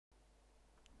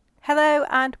Hello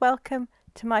and welcome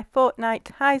to my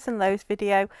Fortnite highs and lows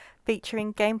video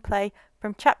featuring gameplay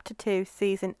from Chapter 2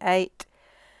 Season 8.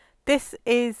 This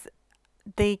is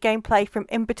the gameplay from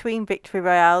in between Victory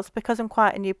Royales. Because I'm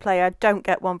quite a new player, I don't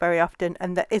get one very often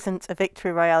and there isn't a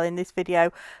Victory Royale in this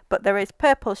video, but there is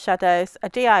Purple Shadows, a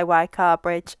DIY car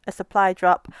bridge, a supply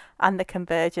drop and the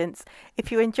Convergence.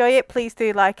 If you enjoy it, please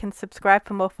do like and subscribe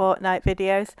for more Fortnite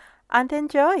videos and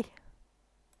enjoy!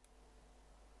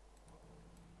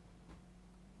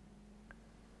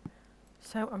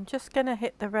 So I'm just going to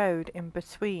hit the road in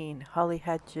between Holly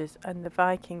Hedges and the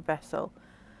Viking vessel,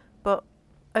 but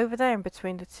over there in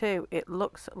between the two it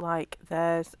looks like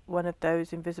there's one of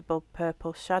those invisible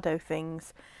purple shadow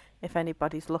things if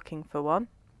anybody's looking for one.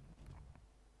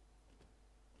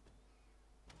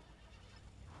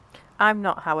 I'm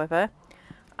not, however.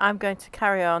 I'm going to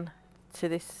carry on to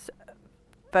this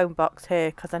phone box here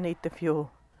because I need the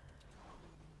fuel.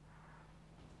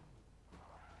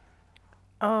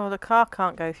 Oh, the car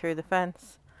can't go through the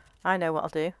fence. I know what I'll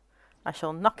do. I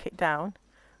shall knock it down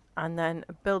and then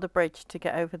build a bridge to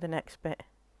get over the next bit.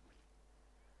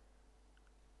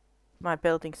 My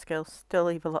building skills still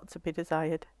leave a lot to be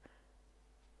desired.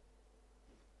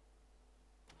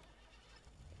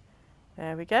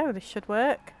 There we go, this should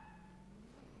work.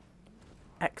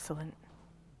 Excellent.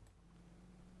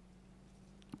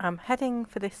 I'm heading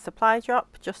for this supply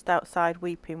drop just outside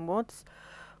Weeping Woods.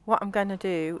 What I'm going to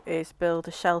do is build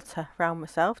a shelter around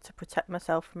myself to protect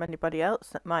myself from anybody else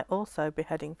that might also be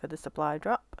heading for the supply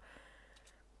drop.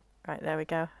 Right, there we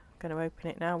go. I'm going to open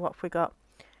it now. What have we got?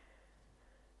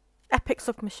 Epic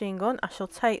submachine gun. I shall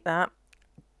take that.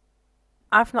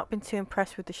 I've not been too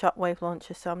impressed with the shockwave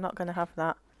launcher, so I'm not going to have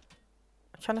that.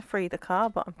 I'm trying to free the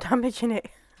car, but I'm damaging it.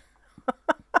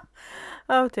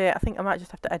 Oh dear, I think I might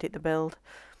just have to edit the build.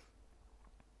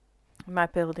 My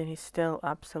building is still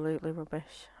absolutely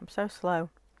rubbish. I'm so slow.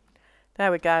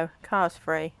 There we go. Car's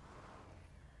free.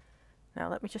 Now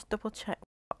let me just double check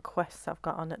what quests I've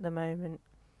got on at the moment.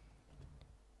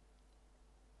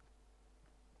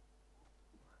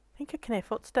 I think I can hear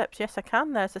footsteps. Yes, I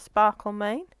can. There's a sparkle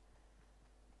main.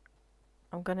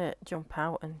 I'm going to jump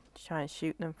out and try and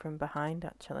shoot them from behind,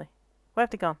 actually. Where have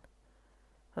they gone?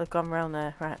 Oh, they've gone round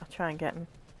there. Right, I'll try and get them.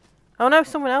 Oh no,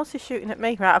 someone else is shooting at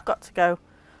me. Right, I've got to go.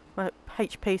 My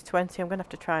HP's 20, I'm going to have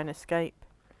to try and escape.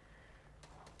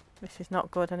 This is not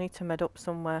good, I need to med up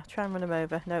somewhere. Try and run him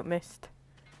over. No, missed.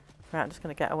 Right, I'm just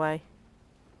going to get away.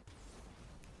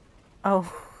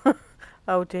 Oh,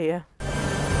 oh dear. I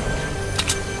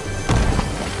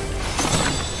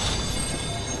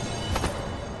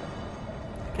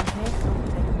can hear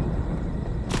something.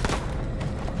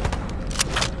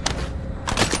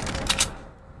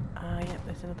 Ah, yep,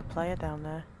 there's another player down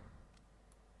there.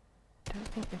 I don't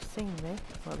think they've seen me.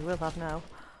 Well, they will have now.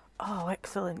 Oh,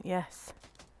 excellent, yes.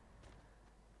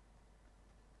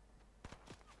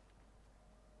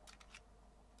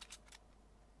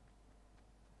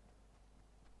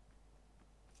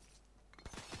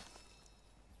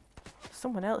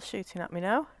 Someone else shooting at me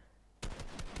now.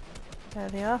 There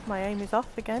they are. My aim is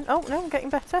off again. Oh, no, I'm getting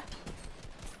better.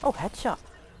 Oh, headshot.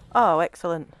 Oh,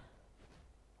 excellent.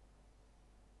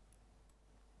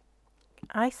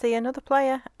 I see another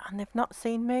player and they've not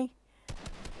seen me.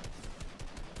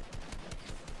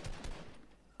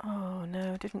 Oh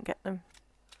no, didn't get them.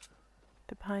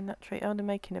 They're behind that tree. Oh, they're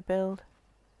making a build.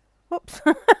 Whoops.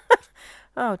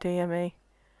 Oh dear me.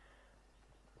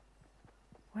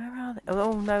 Where are they?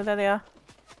 Oh no, there they are.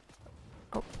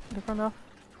 Oh, they've run off.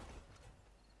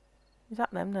 Is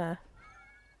that them there?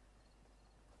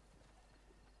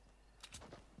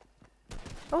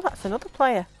 Oh, that's another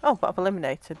player. Oh, but I've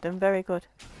eliminated them. Very good.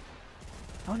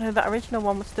 Oh no, that original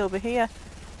one will still be here.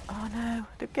 Oh no,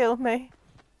 they've killed me.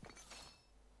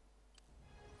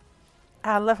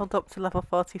 I leveled up to level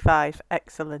 45.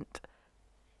 Excellent.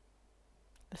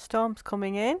 The storm's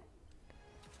coming in.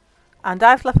 And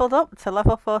I've leveled up to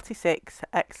level 46.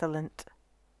 Excellent.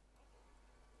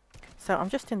 So I'm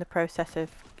just in the process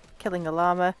of killing a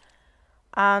llama.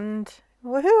 And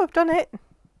woohoo, I've done it.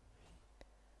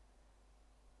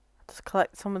 Just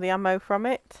collect some of the ammo from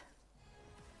it.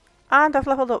 And I've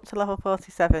leveled up to level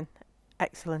 47.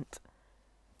 Excellent.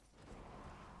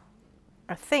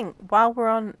 I think while we're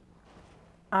on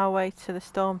our way to the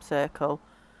storm circle,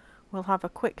 we'll have a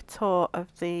quick tour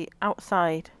of the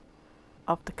outside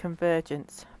of the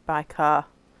Convergence by car.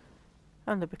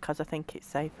 Only because I think it's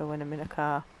safer when I'm in a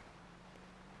car.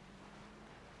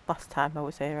 Last time I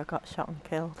was here I got shot and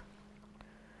killed.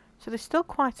 So there's still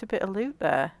quite a bit of loot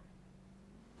there.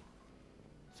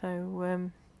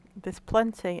 So there's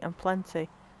plenty and plenty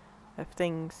of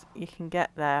things you can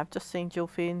get there. I've just seen Dual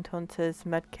Fiend Hunter's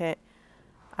medkit.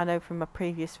 I know from my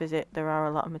previous visit there are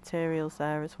a lot of materials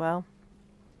there as well.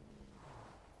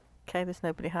 Okay, there's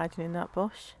nobody hiding in that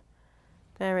bush.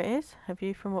 There it is, a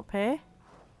view from up here.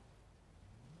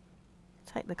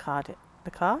 Take the card,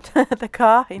 the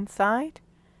car inside.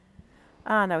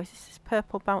 Ah no, is this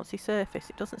purple bouncy surface?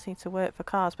 It doesn't seem to work for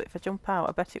cars, but if I jump out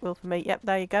I bet it will for me. Yep,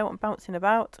 there you go, I'm bouncing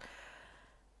about.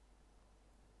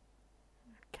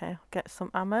 Okay, I'll get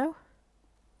some ammo.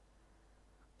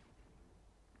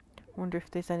 Wonder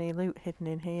if there's any loot hidden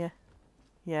in here.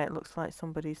 Yeah, it looks like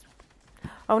somebody's...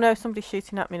 Oh no, somebody's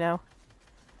shooting at me now.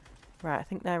 Right, I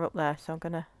think they're up there, so I'm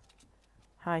gonna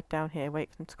hide down here, wait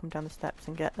for them to come down the steps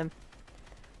and get them.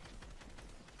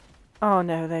 Oh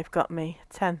no, they've got me.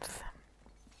 10th.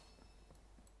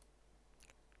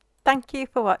 Thank you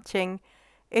for watching.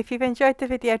 If you've enjoyed the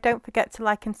video, don't forget to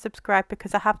like and subscribe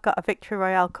because I have got a victory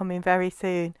royale coming very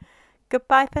soon.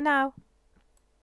 Goodbye for now.